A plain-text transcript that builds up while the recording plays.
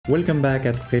welcome back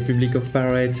at Republic of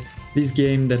Pirates, this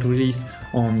game that released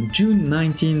on June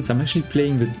 19th. I'm actually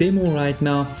playing the demo right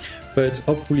now, but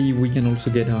hopefully we can also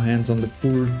get our hands on the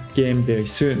full game very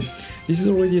soon. This is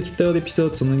already the third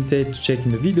episode, so don't hesitate to check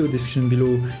in the video description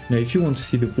below. Now if you want to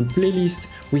see the full playlist,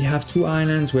 we have two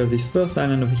islands. We have this first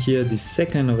island over here, this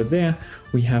second over there.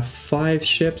 We have 5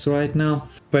 ships right now,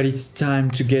 but it's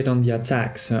time to get on the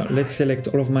attack. So let's select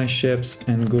all of my ships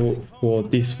and go for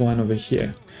this one over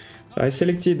here. So I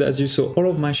selected, as you saw, all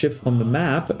of my ships from the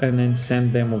map and then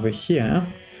sent them over here.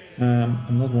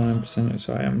 I'm not 100%,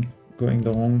 sorry, I'm going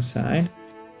the wrong side.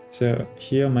 So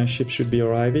here my ship should be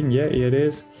arriving. Yeah, here it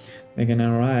is. They're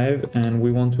gonna arrive and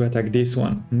we want to attack this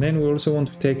one. And then we also want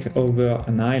to take over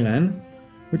an island,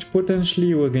 which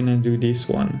potentially we're gonna do this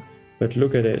one. But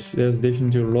look at this, there's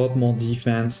definitely a lot more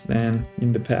defense than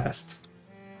in the past.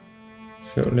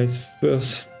 So let's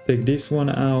first take this one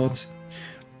out.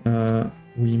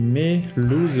 We may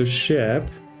lose a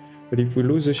ship, but if we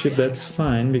lose a ship, that's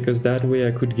fine, because that way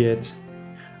I could get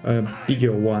a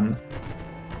bigger one.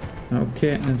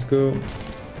 Okay, let's go.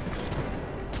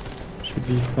 Should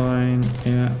be fine.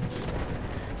 Yeah,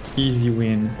 easy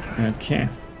win. Okay,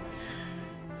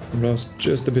 lost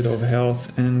just a bit of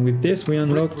health, and with this we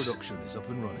unlocked. Production is up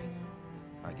and running.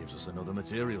 That gives us another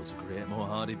material to create more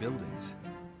hardy buildings.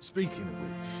 Speaking of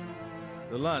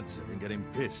which, the lads have been getting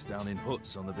pissed down in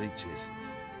huts on the beaches.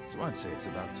 So I'd say it's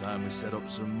about time we set up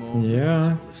some more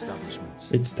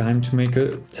establishments. It's time to make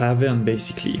a tavern,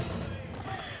 basically.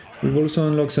 We've also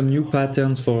unlocked some new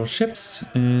patterns for ships.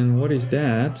 And what is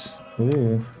that?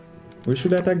 Oh, we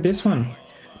should attack this one.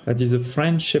 That is a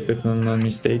French ship, if I'm not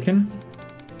mistaken.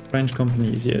 French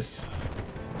companies, yes.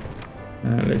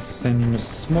 Let's send him a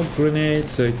smoke grenade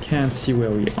so he can't see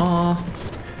where we are.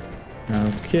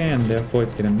 Okay, and therefore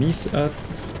it's gonna miss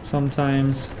us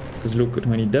sometimes. Because look,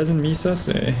 when it doesn't miss us,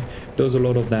 it does a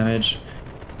lot of damage.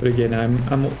 But again,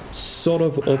 I'm sort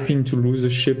of hoping to lose a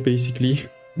ship, basically,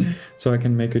 so I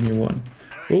can make a new one.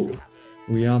 Oh,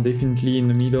 we are definitely in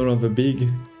the middle of a big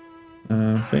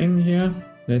thing here.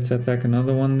 Let's attack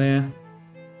another one there.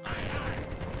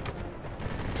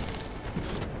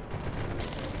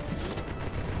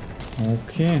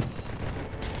 Okay.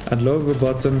 I'd love a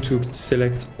button to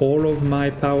select all of my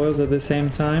powers at the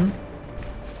same time.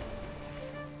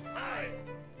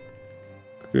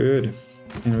 Good.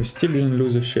 And we still didn't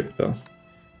lose a ship though.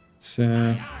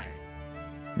 So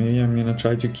maybe I'm gonna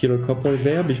try to kill a couple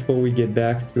there before we get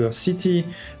back to our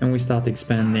city and we start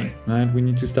expanding, right? We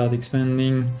need to start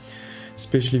expanding,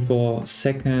 especially for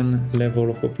second level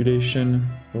of population.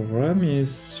 Rum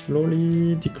is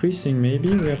slowly decreasing,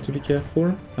 maybe. We have to be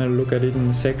careful. I'll look at it in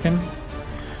a second.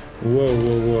 Whoa,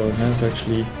 whoa, whoa. That's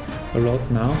actually a lot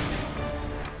now.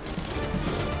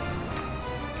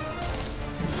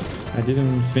 I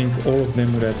didn't think all of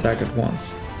them would attack at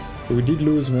once. So we did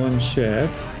lose one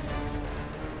ship.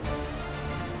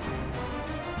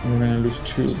 We're gonna lose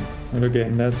 2. But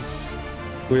again, that's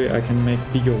where I can make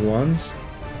bigger ones.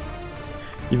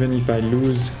 Even if I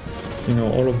lose, you know,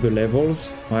 all of the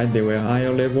levels, right? They were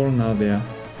higher level, now they're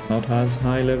not as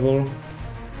high level.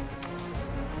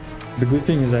 The good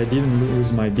thing is I didn't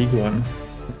lose my big one.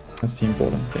 That's the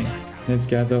important thing. Let's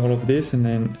gather all of this and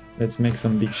then let's make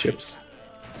some big ships.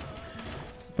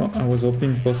 Oh, I was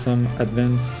hoping for some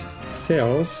advanced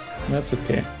sales. That's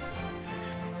okay.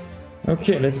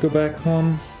 Okay, let's go back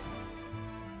home.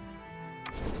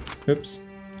 Oops.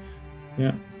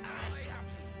 Yeah.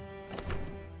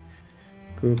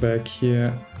 Go back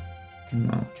here.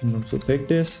 Now I can also take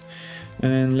this.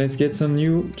 And let's get some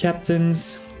new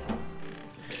captains.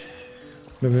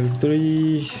 Level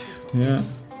 3. Yeah.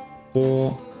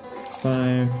 4.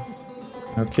 5.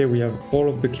 Okay, we have all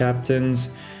of the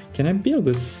captains. Can I build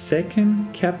a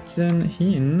second captain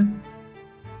in?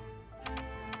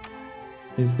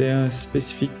 Is there a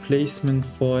specific placement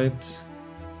for it?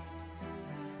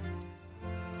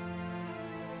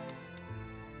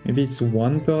 Maybe it's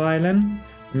 1 per island.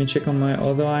 Let me check on my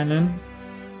other island.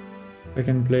 I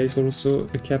can place also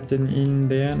a captain in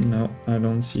there. No, I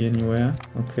don't see anywhere.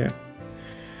 Okay.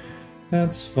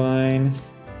 That's fine.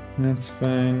 That's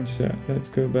fine. So let's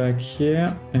go back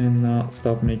here and now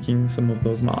start making some of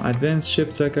those more advanced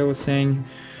ships. Like I was saying,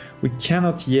 we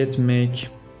cannot yet make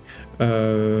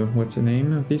what's the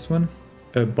name of this one?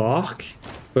 A bark,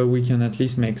 but we can at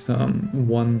least make some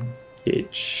 1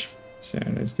 gauge. So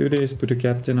let's do this, put a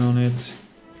captain on it.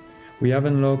 We have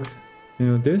unlocked, you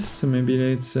know, this, so maybe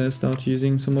let's start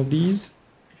using some of these.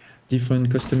 Different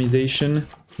customization,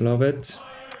 love it.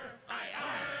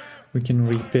 We can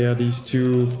repair these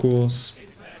two, of course.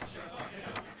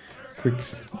 Quick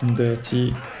and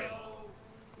dirty.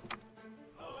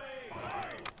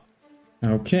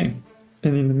 Okay,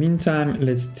 and in the meantime,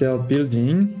 let's start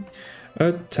building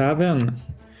a tavern.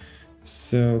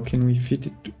 So can we fit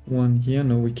it one here?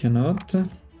 No, we cannot.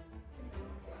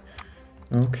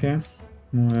 Okay,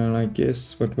 well, I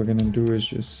guess what we're gonna do is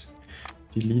just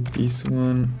delete this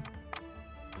one.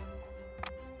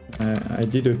 I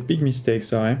did a big mistake,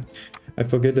 sorry. I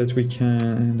forget that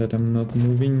that I'm not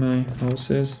moving my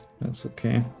houses. That's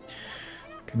okay. I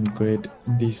can upgrade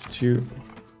these two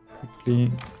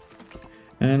quickly.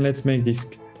 And let's make this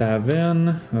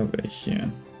tavern over here.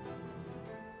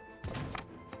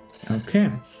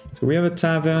 Okay, so we have a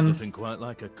tavern. Nothing quite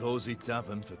like a cozy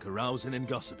tavern for carousing and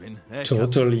gossiping. Eh,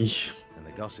 Totally. Captain? And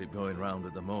the gossip going round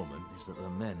at the moment is that the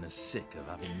men are sick of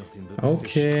having nothing but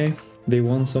okay, fish. They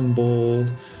want some bold,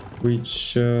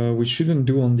 which we shouldn't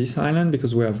do on this island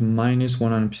because we have minus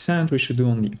 100%. We should do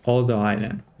on the other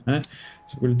island. Right?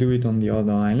 So we'll do it on the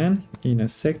other island in a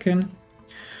second.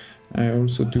 I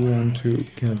also do want to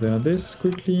gather this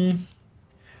quickly.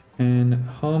 And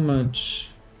how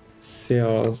much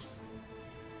sales?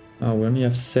 Oh, we only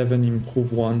have 7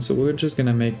 improve 1, so we're just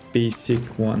gonna make basic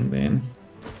 1 then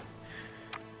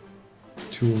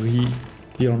to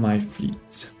rebuild my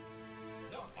fleet.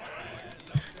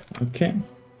 Okay.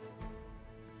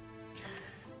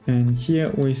 And here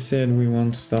we said we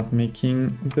want to start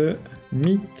making the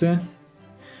meat.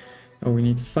 Oh, we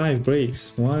need 5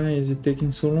 bricks. Why is it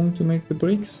taking so long to make the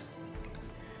bricks?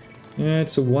 Yeah,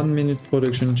 it's a 1-minute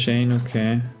production chain,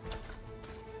 okay.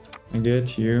 I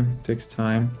get you, it takes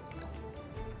time.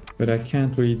 But I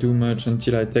can't really do much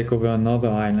until I take over another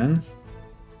island.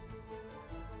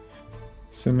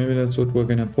 So maybe that's what we're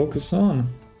gonna focus on.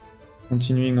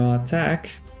 Continuing our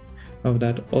attack of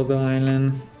that other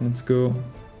island. Let's go.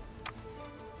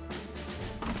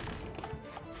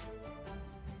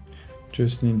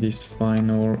 Just need this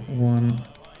final one.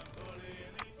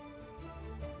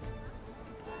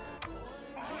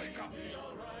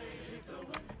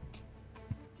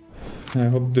 I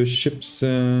hope the ship's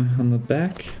on the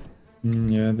back.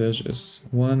 Yeah, there's just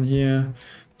one here.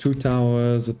 2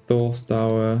 towers, a third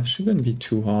tower. Shouldn't be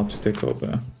too hard to take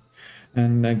over.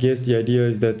 And I guess the idea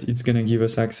is that it's gonna give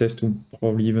us access to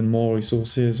probably even more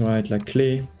resources, right? Like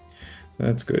clay. So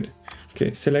that's good.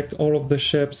 Okay, select all of the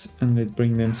ships and let's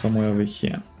bring them somewhere over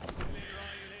here.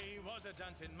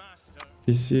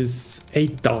 This is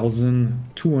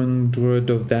 8,200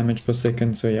 of damage per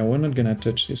second. So yeah, we're not gonna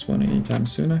touch this one anytime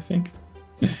soon, I think.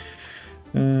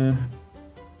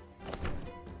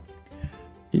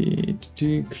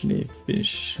 Do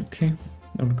clayfish. Okay,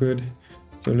 all good.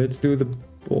 So let's do the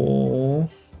ball.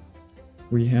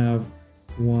 We have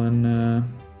one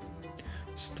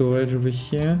storage over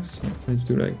here, so let's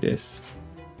do like this.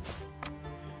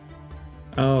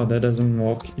 Oh, that doesn't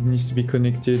work. It needs to be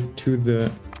connected to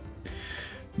the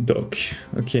dock.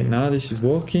 Okay, now this is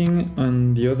working.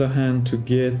 On the other hand, to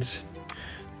get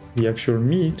the actual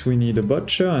meat, we need a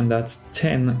butcher, and that's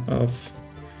 10 of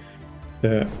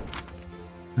the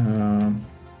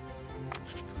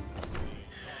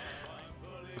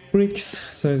bricks,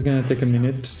 so it's gonna take a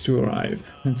minute to arrive.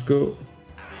 Let's go.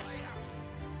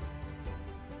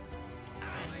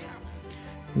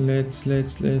 Let's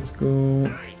go.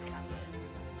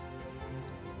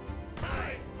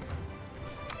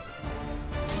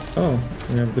 Oh,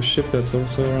 we have the ship that's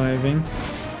also arriving.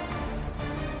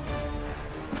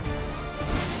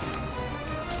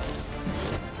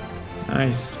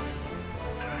 Nice.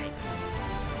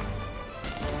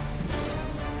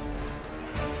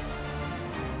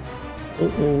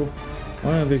 Oh,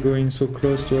 why are they going so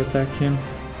close to attack him?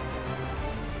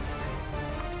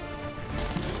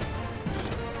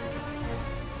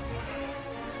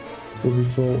 Let's go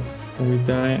before we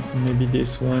die. Maybe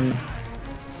this one.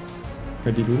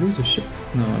 Wait, did we lose a ship?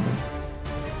 No, I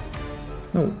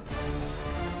don't. No.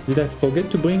 Did I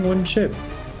forget to bring one ship?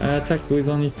 I attacked with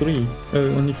only 4, I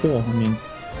mean.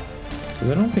 Because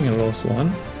I don't think I lost one.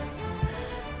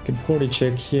 I can probably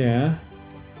check here.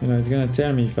 You know, it's gonna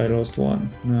tell me if I lost one.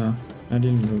 No, I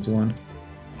didn't lose one.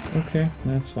 Okay,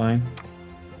 that's fine.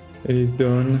 It is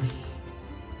done.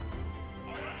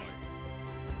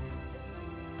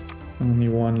 Only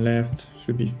one left,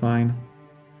 should be fine.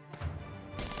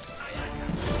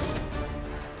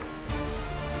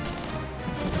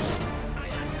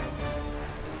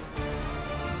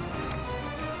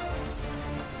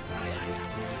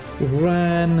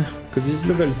 Run, because he's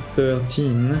level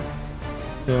 13.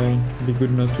 So it'd be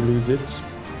good not to lose it.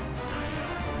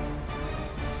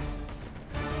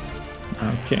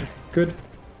 Okay, good.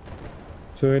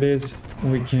 So it is.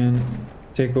 We can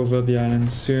take over the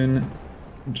island soon.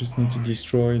 We just need to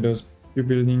destroy those few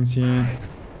buildings here.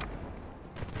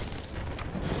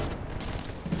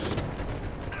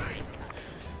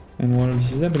 And while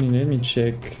this is happening, let me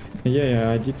check.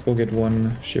 Yeah, I did forget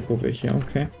one ship over here,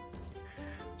 okay.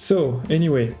 So,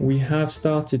 anyway, we have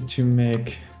started to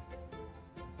make...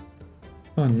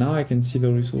 Oh, now I can see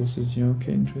the resources here,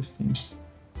 okay, interesting.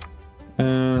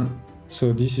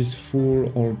 So this is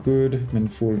full, all good, and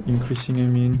full, increasing, I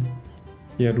mean.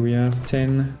 Here we have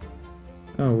 10.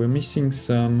 Oh, we're missing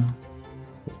some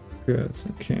goods,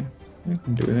 okay. I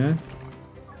can do that.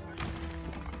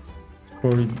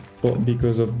 Probably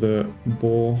because of the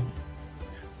bow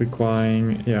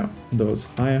requiring, yeah, those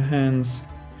higher hands.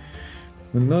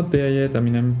 We're not there yet. I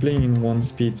mean, I'm playing in 1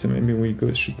 speed, so maybe we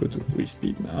should go to 3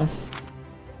 speed now.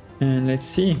 And let's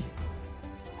see.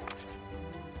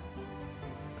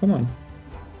 Come on,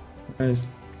 guys.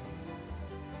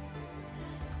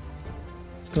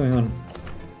 What's going on?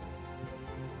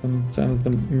 Sometimes the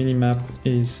minimap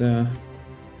is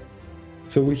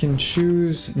so we can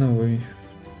choose. No, we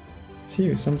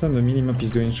see. Sometimes the minimap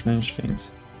is doing strange things.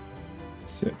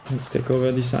 So let's take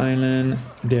over this island.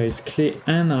 There is clay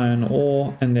and iron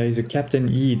ore, and there is a Captain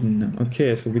Eden.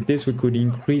 Okay, so with this we could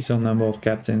increase our number of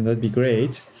captains. That'd be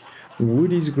great.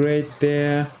 Wood is great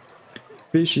there.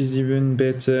 Fish is even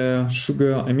better.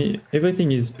 Sugar, I mean,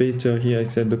 everything is better here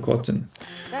except the cotton.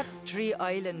 That's 3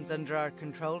 islands under our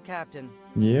control, Captain.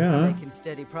 Yeah. Making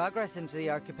steady progress into the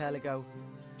archipelago.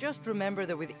 Just remember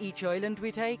that with each island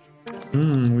we take...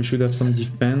 We should have some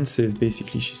defenses,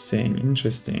 basically, she's saying.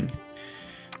 Interesting.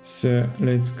 So,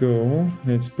 let's go.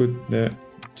 Let's put the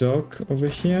dock over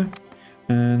here.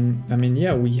 And, I mean,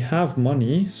 yeah, we have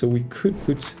money, so we could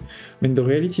put... I mean, the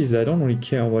reality is I don't really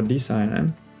care about this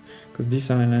island. Because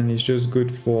this island is just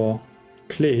good for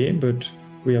clay, but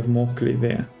we have more clay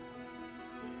there.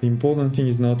 The important thing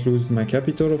is not lose my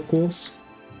capital, of course.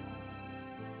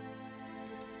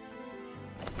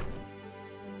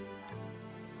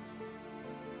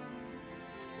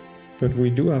 But we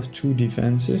do have 2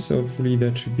 defenses, so hopefully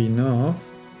that should be enough.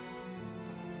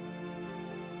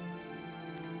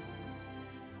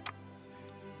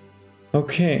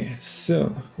 Okay,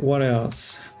 so what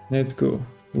else? Let's go.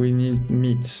 We need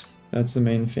meat. That's the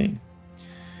main thing.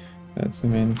 That's the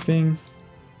main thing.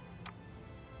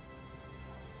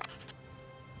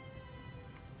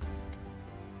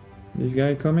 This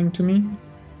guy coming to me?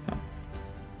 Oh.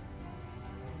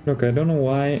 Look, I don't know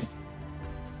why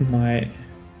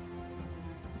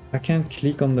I can't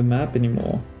click on the map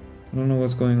anymore. I don't know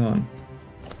what's going on.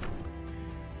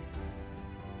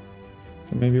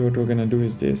 So maybe what we're gonna do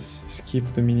is this. Skip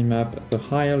the minimap at the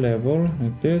higher level,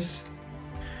 like this.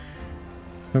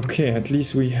 Okay, at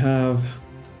least we have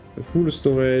the full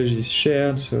storage is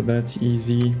shared, so that's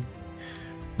easy.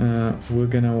 We're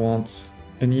gonna want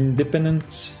an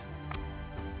independent...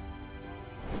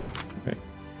 Okay,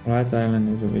 right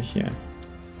island is over here.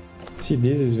 See,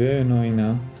 this is very annoying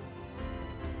now.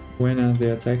 When are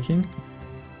they attacking?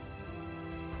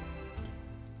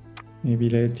 Maybe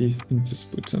let this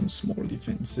just put some small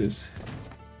defenses.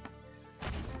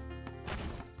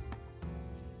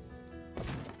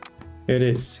 Here it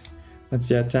is. That's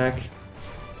the attack.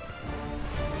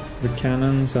 The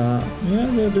cannons are... yeah,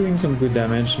 they're doing some good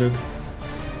damage, look.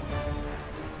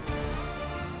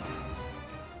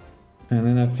 And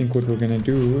then I think what we're gonna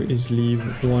do is leave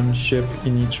 1 ship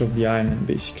in each of the island,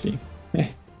 basically.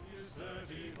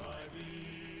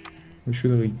 We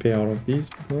should repair all of these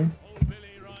before.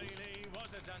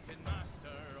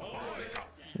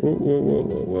 Whoa, whoa, whoa,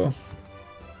 whoa, whoa.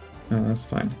 No, that's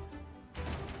fine.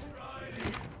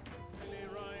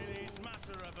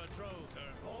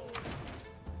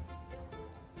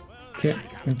 Okay,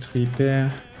 let's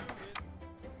repair.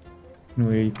 Can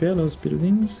we repair those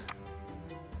buildings?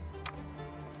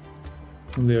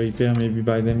 They repair maybe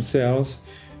by themselves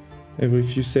every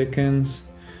few seconds.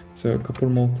 So a couple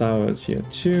more towers here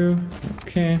too.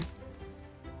 Okay.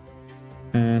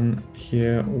 And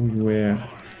here we were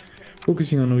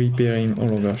focusing on repairing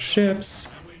all of our ships.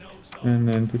 And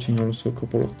then putting also a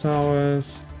couple of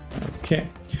towers. Okay.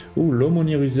 Ooh, low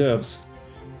money reserves.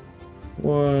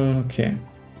 Well, okay.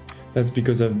 That's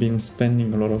because I've been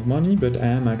spending a lot of money, but I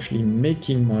am actually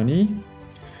making money.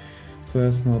 So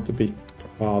that's not a big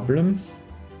problem.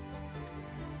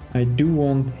 I do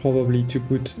want probably to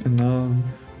put another...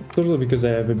 Also because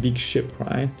I have a big ship,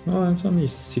 right? Oh, it's only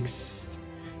 6.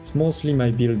 It's mostly my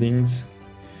buildings.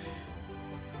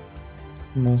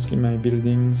 Mostly my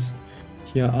buildings.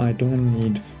 Here I don't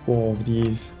need 4 of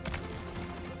these.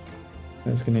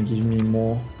 That's gonna give me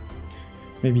more.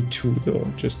 Maybe 2 though,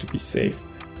 just to be safe.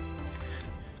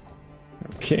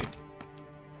 Okay.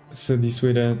 So this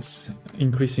way that's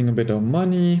increasing a bit of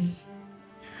money.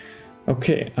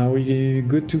 Okay, are we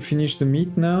good to finish the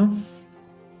meat now?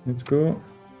 Let's go.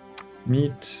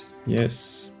 Meat.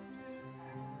 Yes.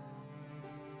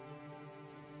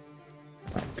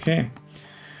 Okay.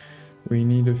 We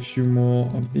need a few more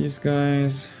of these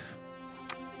guys.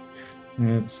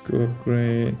 Let's go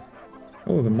upgrade.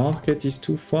 Oh, the market is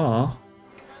too far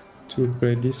to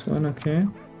upgrade this one. Okay.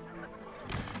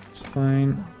 It's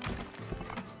fine.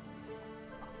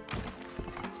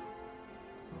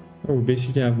 Oh, we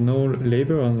basically have no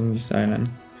labor on this island.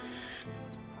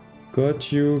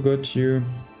 Got you, got you.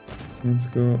 Let's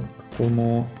go a couple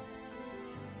more.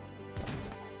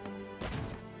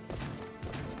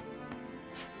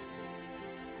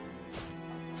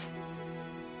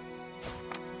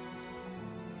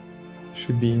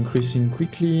 Should be increasing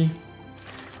quickly.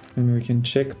 And we can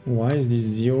check why is this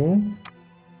 0.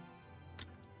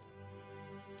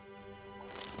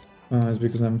 It's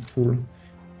because I'm full.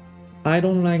 I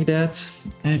don't like that.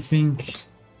 I think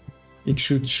it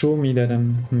should show me that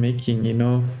I'm making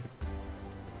enough.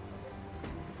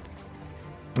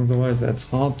 Otherwise that's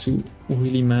hard to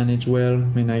really manage well. I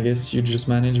mean, I guess you just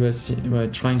manage by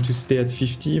trying to stay at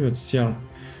 50, but still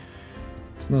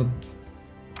it's not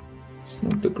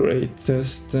the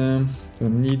greatest. So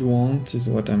need want is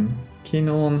what I'm keen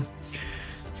on.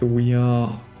 So we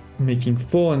are making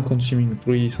 4 and consuming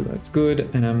 3, so that's good.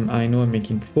 And I know I'm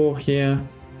making 4 here.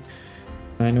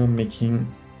 I know I'm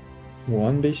making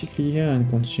 1 basically here and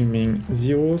consuming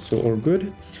 0, so all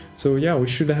good. So yeah, we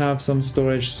should have some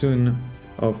storage soon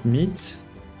of meat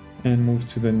and move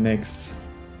to the next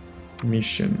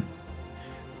mission.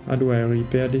 How do I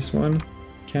repair this one?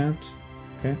 Can't.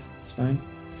 Okay, it's fine.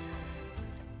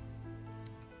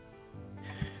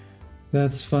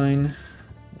 That's fine.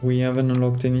 We haven't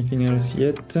unlocked anything else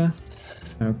yet.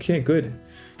 Okay, good.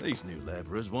 These new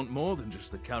labourers want more than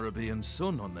just the Caribbean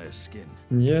sun on their skin.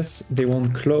 Yes, they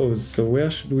want clothes. So where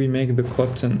should we make the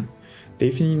cotton?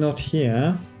 Definitely not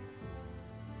here.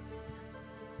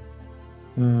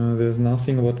 There's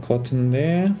nothing about cotton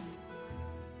there.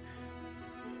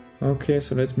 Okay,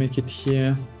 so let's make it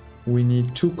here. We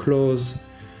need 2 clothes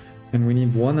and we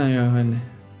need 1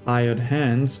 hired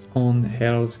hands on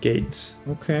Hell's Gate.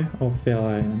 Okay, or Fair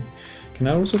Island. Can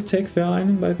I also take Fair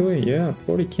Island, by the way? Yeah, I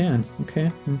probably can.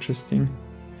 Okay, interesting.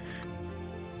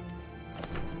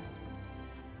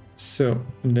 So,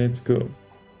 let's go.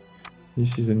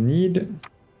 This is a need.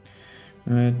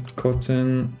 Alright,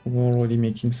 cotton. We're already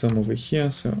making some over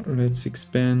here, so let's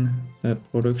expand that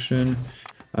production.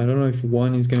 I don't know if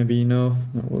 1 is going to be enough.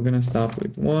 No, we're going to start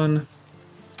with 1.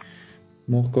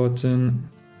 More cotton.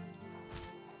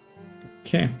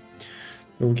 Okay,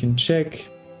 so we can check.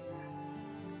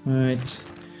 Right.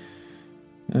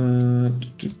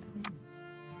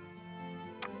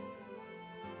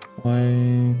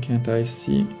 Why can't I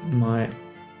see my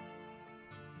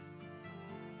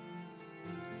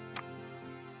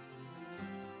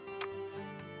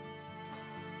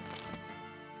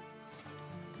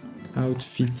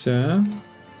outfitter?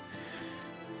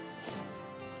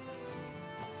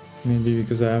 Maybe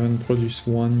because I haven't produced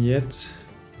 1 yet.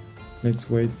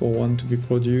 Let's wait for 1 to be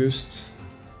produced.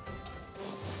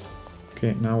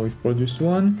 Okay, now we've produced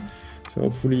 1, so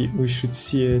hopefully we should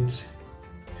see it.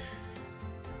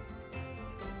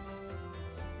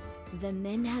 The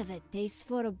men have a taste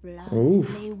for blood. Oh.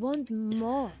 They want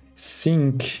more.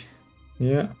 Sink.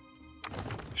 Yeah,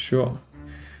 sure.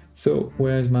 So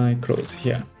where's my clothes?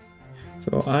 Here.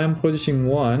 So I'm producing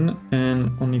 1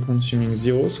 and only consuming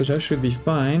 0, so that should be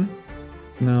fine.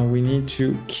 Now we need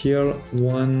to kill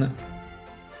 1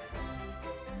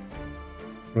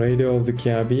 Raider of the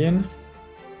Caribbean.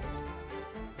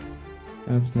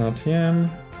 That's not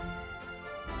him.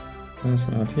 That's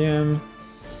not him.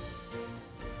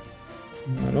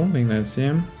 I don't think that's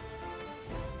him.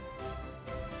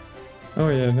 Oh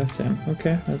yeah, that's him.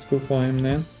 Okay, let's go for him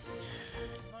then.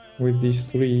 With these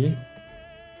 3.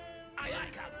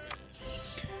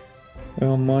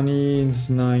 Our money is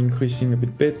now increasing a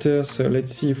bit better, so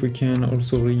let's see if we can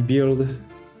also rebuild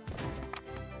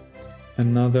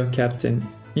another captain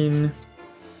in.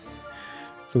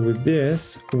 So with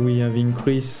this, we have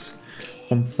increased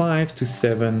from 5 to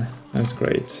 7. That's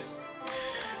great.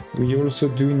 We also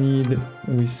do need,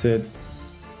 we said,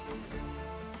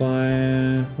 how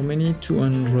many?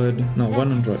 200? No,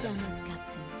 100.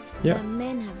 Yeah. The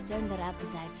men have turned their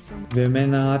appetites from... The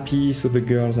men are happy, so the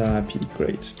girls are happy.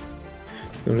 Great.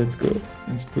 So let's go.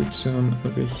 Let's put some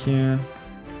over here.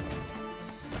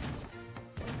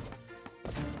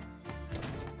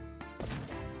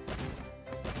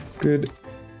 Good.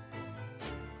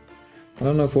 I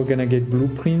don't know if we're gonna get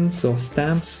blueprints or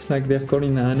stamps like they're called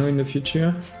in Anno in the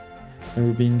future. That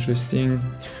would be interesting.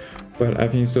 But I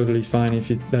think it's totally fine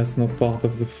if that's not part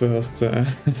of the first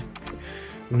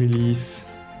release.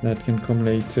 That can come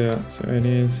later, so it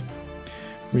is.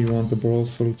 We want the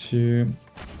brothel too.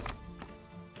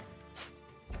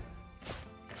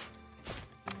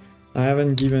 I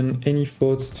haven't given any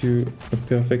thoughts to a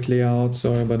perfect layout,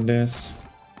 sorry about this.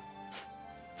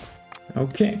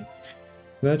 Okay,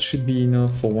 that should be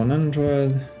enough for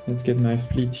 100. Let's get my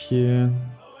fleet here.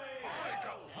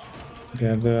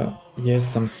 Gather, yes,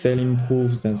 some sail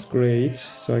improves, that's great.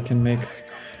 So I can make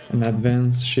an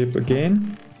advanced ship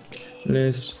again.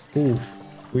 Let's, oof,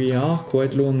 we are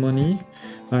quite low on money.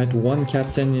 Alright, one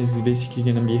captain is basically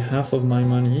gonna be half of my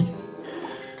money.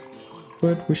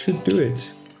 But we should do it.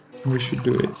 We should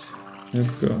do it.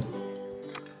 Let's go.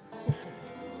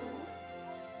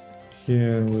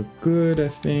 Here we're good, I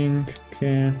think.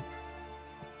 Okay.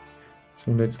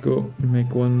 So let's go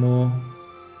make one more.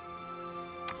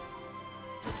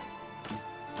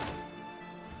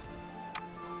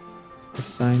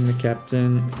 Assign the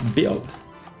captain. Build.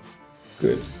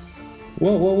 Good.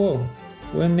 Whoa, whoa, whoa.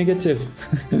 We're negative.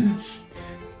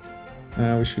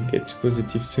 We should get to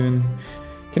positive soon.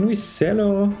 Can we sell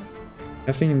or?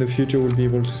 I think in the future we'll be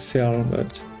able to sell,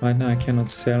 but right now I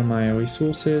cannot sell my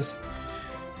resources.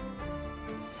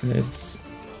 Let's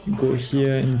go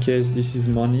here in case this is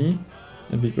money.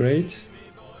 That'd be great.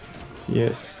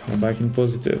 Yes, we're back in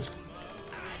positive.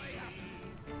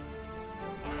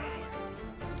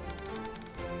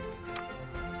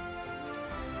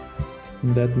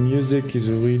 That music is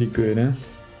really good, eh?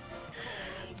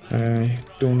 I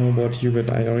don't know about you,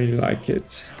 but I really like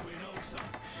it.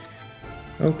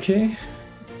 Okay.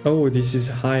 Oh, this is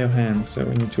higher hand, so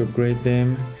we need to upgrade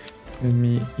them. Let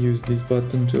me use this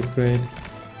button to upgrade.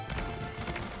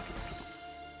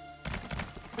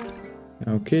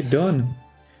 Okay, done.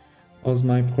 How's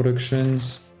my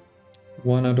productions?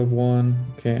 1 out of 1.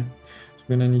 Okay. So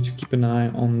we're gonna need to keep an eye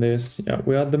on this. Yeah,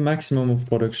 we're at the maximum of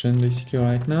production basically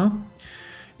right now.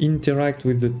 Interact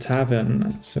with the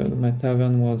tavern. So my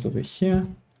tavern was over here.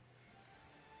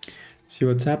 See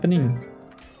what's happening.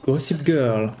 Gossip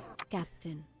girl.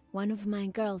 Captain, one of my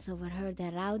girls overheard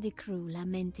a rowdy crew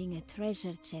lamenting a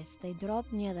treasure chest they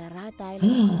dropped near the Rat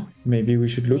Island coast. Maybe we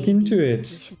should look into it.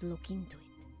 We should look into it.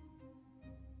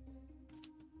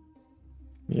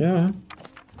 Yeah.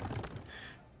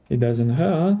 It doesn't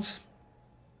hurt.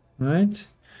 Right?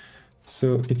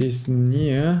 So it is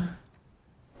near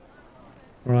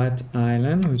Rat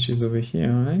Island, which is over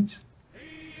here, right?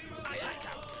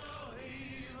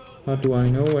 How do I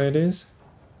know where it is?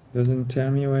 Doesn't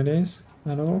tell me where it is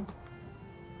at all.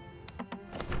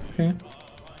 Okay.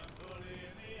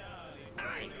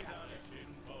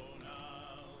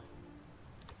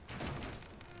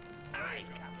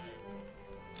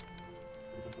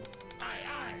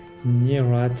 Near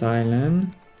Rat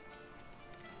Island.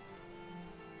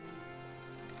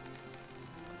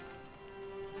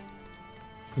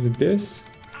 Is it this?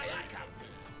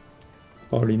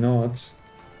 Probably not.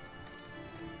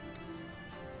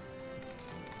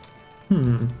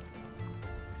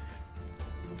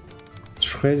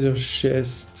 Treasure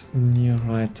chest near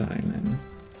Rat Island.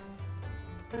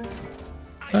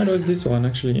 That was this one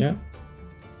actually, yeah.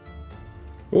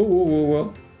 Oh, whoa, whoa,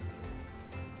 whoa.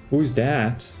 Who is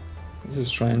that? This is a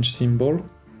strange symbol.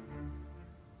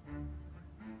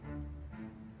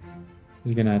 Is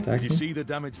he gonna attack me? You see the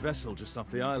damaged vessel just off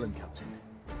the island, Captain?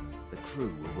 The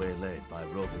crew were waylaid by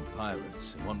roving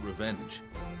pirates and want revenge.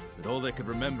 But all they could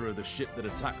remember of the ship that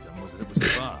attacked them was that it was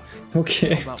a bark.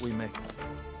 Okay. How about we make...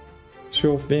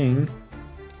 Sure thing.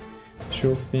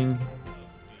 Sure thing.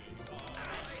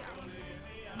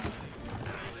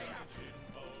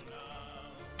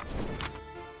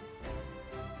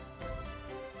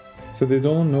 So they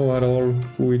don't know at all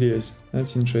who it is.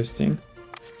 That's interesting.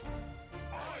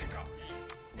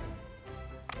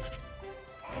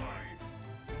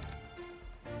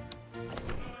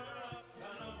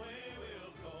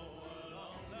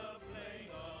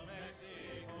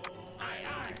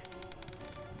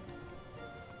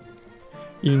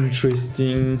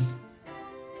 Interesting.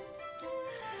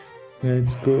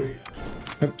 Let's go.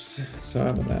 Oops,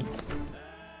 sorry about that.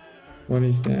 What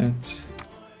is that?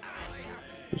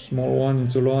 Too small one,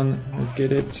 too long. Let's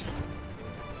get it.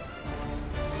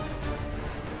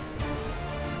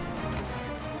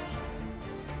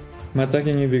 I'm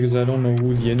attacking it because I don't know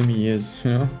who the enemy is,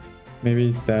 you know? Maybe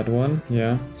it's that one.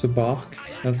 Yeah, it's a bark.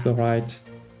 That's the right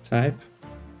type.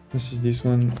 This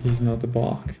one is not a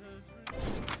bark.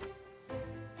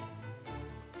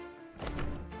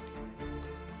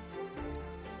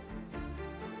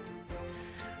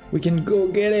 We can go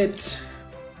get it!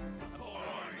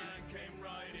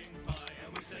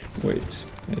 Wait,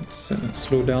 let's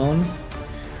slow down.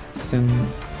 Send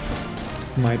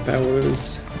my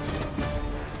powers.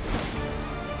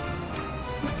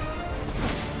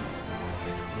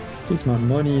 least my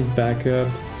money is back up,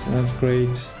 so that's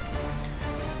great.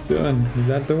 Done. Is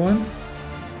that the one?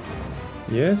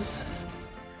 Yes.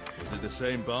 Was it the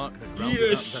same bark that grounded that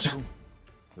vessel?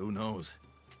 Who knows?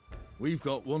 We've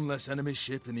got one less enemy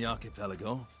ship in the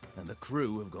archipelago, and the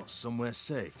crew have got somewhere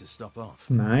safe to stop off.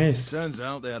 Nice. Turns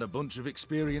out they had a bunch of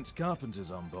experienced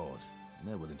carpenters on board, and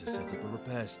they're willing to set up a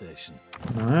repair station.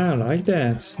 Ah, I like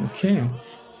that. Okay.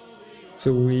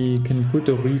 So we can put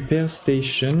a repair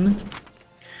station.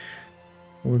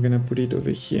 We're gonna put it over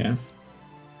here.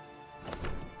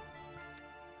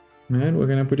 And we're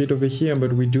gonna put it over here,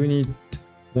 but we do need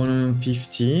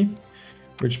 150,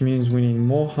 which means we need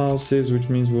more houses, which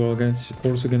means we're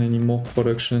also gonna need more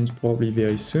productions probably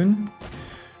very soon,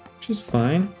 which is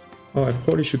fine. Oh, I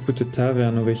probably should put a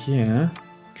tavern over here,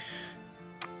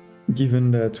 given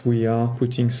that we are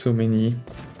putting so many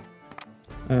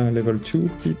level 2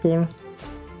 people.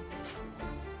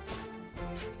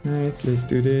 Right, let's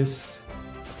do this.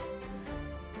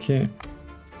 Okay,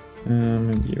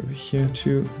 maybe over here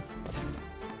too.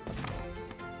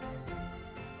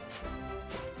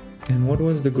 And what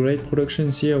was the great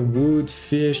productions here? Wood,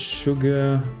 fish,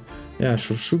 sugar. Yeah,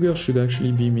 so sugar should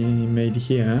actually be made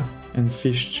here, and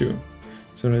fish too.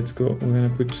 So let's go. We're gonna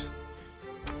put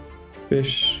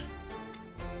fish.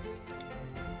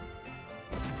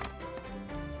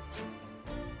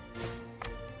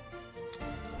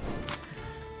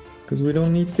 Because we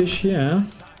don't need fish here.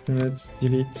 Let's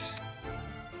delete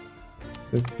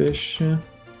the fish.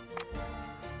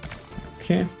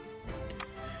 Okay.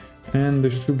 And the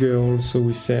sugar also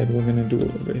we said we're gonna do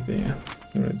over there.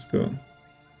 So let's go.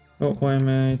 Oh, why am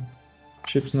my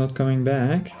ships not coming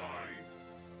back?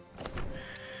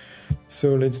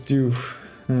 So let's do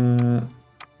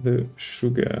the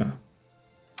sugar.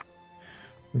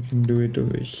 We can do it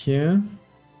over here.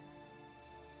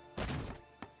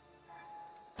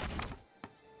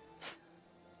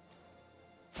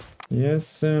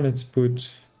 Yes, let's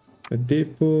put a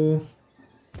depot.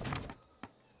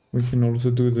 We can also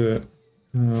do the,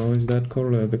 what is that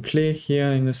called? The clay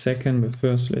here in a second, but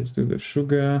first let's do the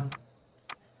sugar.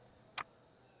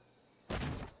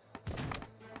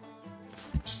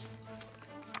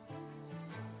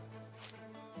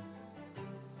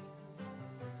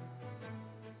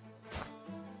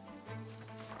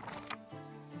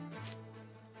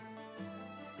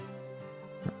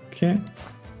 Okay,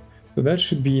 so that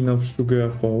should be enough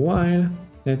sugar for a while.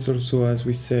 Let's also, as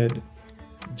we said,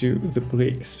 do the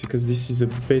bricks, because this is a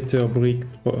better brick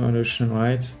production,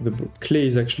 right? The clay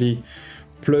is actually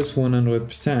plus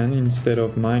 100% instead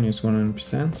of minus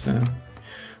 100%. So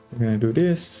we're gonna do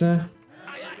this.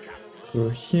 Go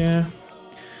here.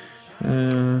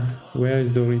 Where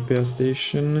is the repair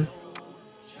station?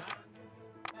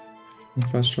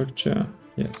 Infrastructure.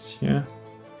 Yes, here.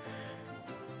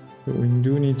 So we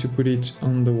do need to put it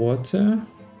on the water.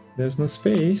 There's no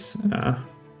space. Ah,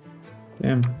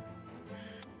 damn.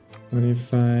 What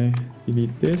if I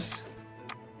delete this?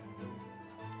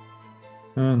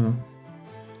 Oh no.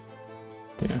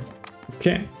 Yeah.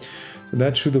 Okay. So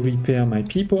that should repair my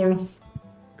people.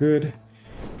 Good.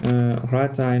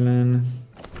 Rat Island.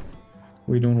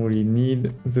 We don't really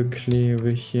need the clay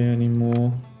over here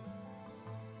anymore,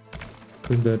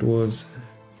 because that was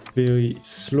very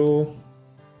slow.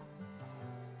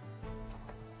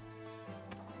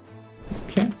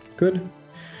 Okay, good.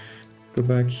 Go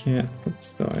back here. Oops,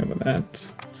 sorry about that.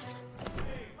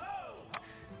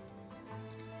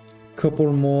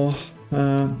 Couple more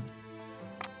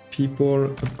people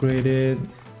upgraded.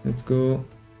 Let's go.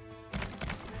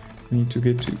 We need to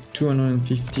get to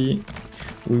 250.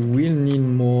 We will need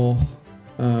more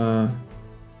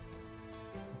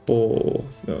bow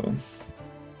though.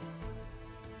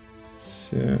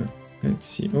 So let's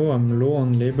see. Oh, I'm low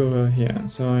on laborer here.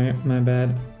 Sorry, my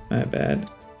bad. My bad.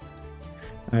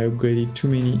 I upgraded too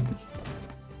many.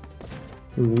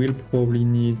 We will probably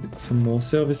need some more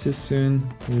services soon.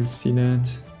 We'll see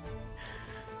that.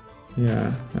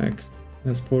 Yeah, like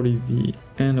that's probably the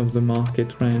end of the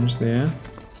market range there.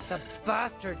 The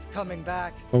bastard's coming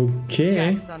back. Okay.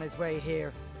 Jack's on his way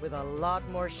here with a lot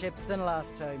more ships than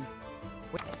last time.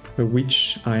 But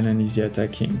which island is he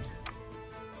attacking?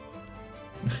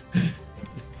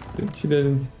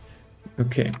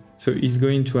 Okay, so he's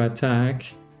going to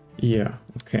attack here.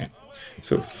 Okay,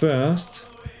 so first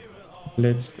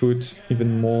let's put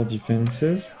even more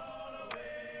defenses.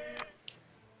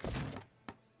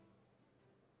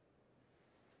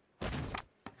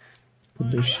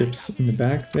 Put the ships in the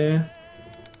back there.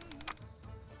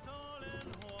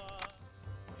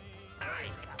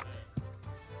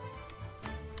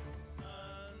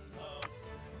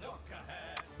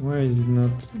 Why is it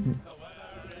not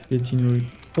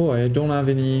getting Oh, I don't have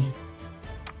any...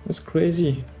 That's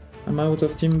crazy. I'm out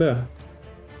of timber.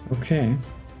 Okay.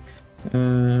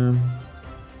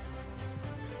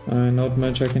 Not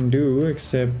much I can do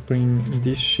except bring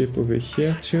this ship over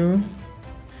here too.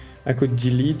 I could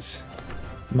delete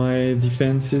my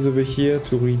defenses over here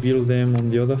to rebuild them on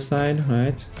the other side,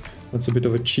 right? That's a bit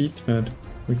of a cheat, but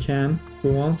we can if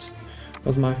we want.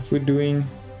 How's my food doing?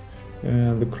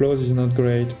 The clothes is not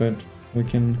great, but we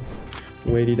can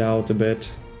wait it out a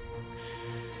bit.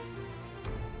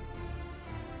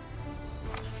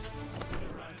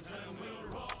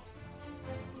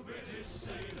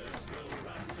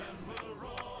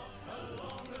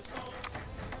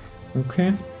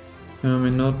 Okay,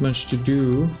 and not much to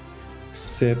do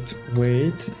except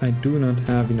wait. I do not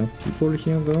have enough people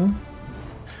here though.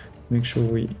 Make sure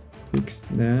we fix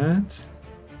that.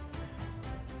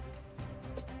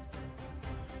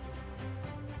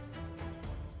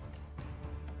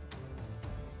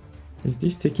 Is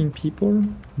this taking people?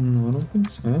 No, I don't think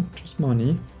so. Just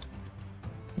money.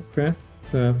 Okay,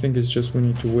 so I think it's just we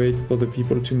need to wait for the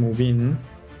people to move in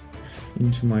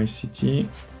into my city.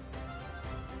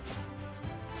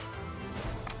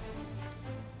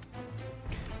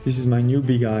 This is my new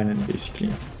big island,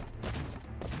 basically.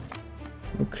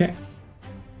 Okay.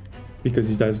 Because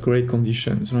it has great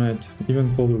conditions, right?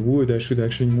 Even for the wood, I should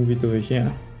actually move it over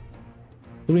here.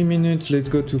 3 minutes, let's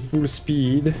go to full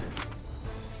speed.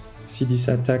 See this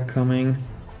attack coming.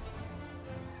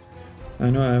 I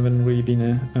know I haven't really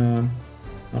been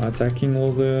attacking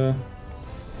all the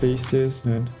bases,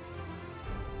 but...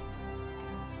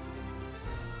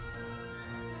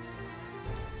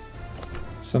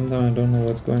 Sometimes I don't know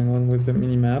what's going on with the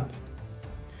minimap.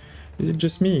 Is it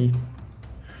just me?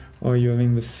 Or are you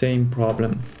having the same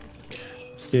problem?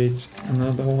 Let's get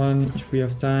another one if we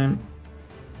have time.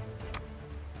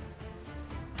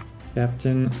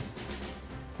 Captain.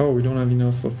 Oh, we don't have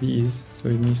enough of these, so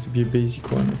it needs to be a basic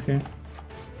one, okay?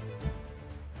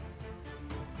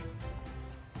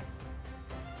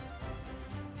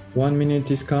 One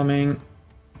minute is coming.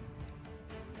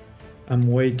 I'm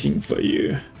waiting for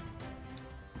you.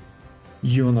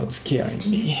 You're not scaring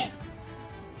me.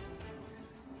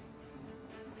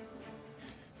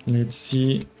 Let's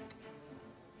see.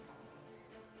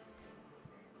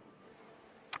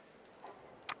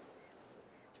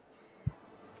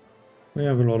 We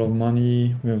have a lot of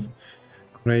money. We have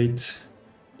great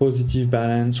positive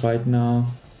balance right now.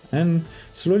 And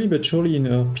slowly but surely,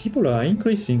 people are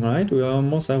increasing, right? We are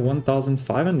almost at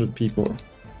 1,500 people.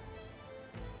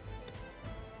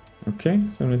 Okay,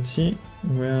 so let's see.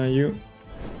 Where are you?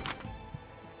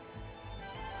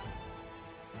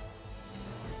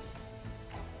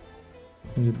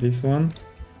 Is it this one?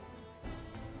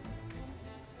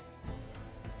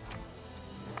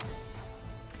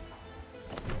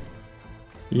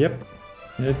 Yep,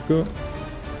 let's go.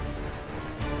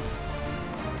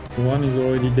 One is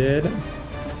already dead.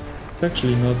 It's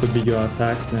actually not a bigger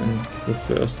attack than the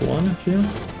first one, I feel.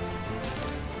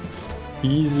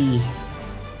 Easy.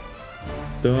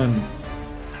 Done.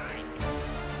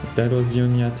 That was the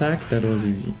only attack, that was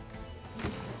easy.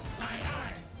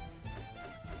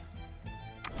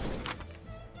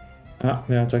 Ah,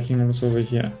 they're attacking also over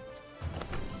here.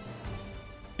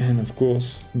 And of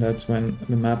course, that's when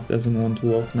the map doesn't want to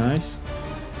work nice.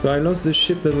 So I lost the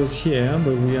ship that was here,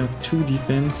 but we have 2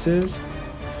 defenses.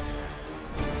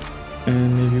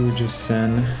 And maybe we just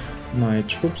send my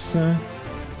troops.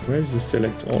 Where is the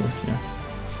select all here?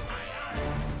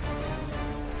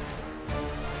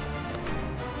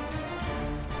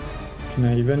 Can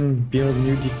I even build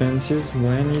new defenses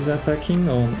when he's attacking,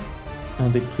 or are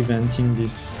they preventing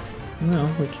this? No,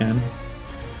 we can.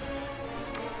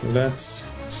 That's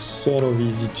sort of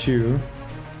easy too.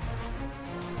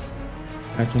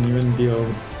 I can even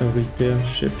build a repair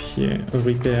ship here, a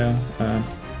repair,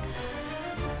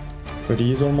 but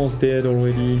he's almost dead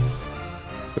already.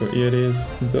 So here it is,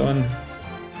 done.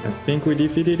 I think we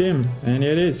defeated him, and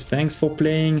here it is. Thanks for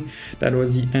playing. That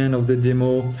was the end of the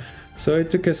demo. So it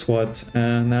took us what,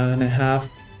 an hour and a half,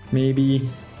 maybe.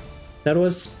 That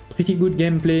was pretty good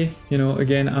gameplay.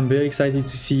 Again, I'm very excited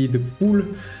to see the full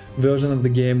version of the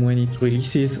game when it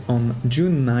releases on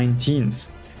June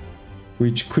 19th,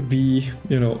 which could be,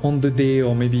 on the day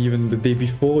or maybe even the day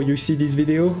before you see this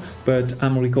video, but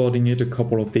I'm recording it a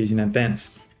couple of days in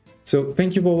advance. So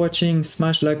thank you for watching,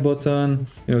 smash the like button,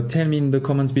 tell me in the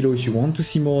comments below if you want to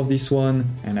see more of this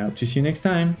one, and I hope to see you next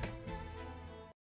time.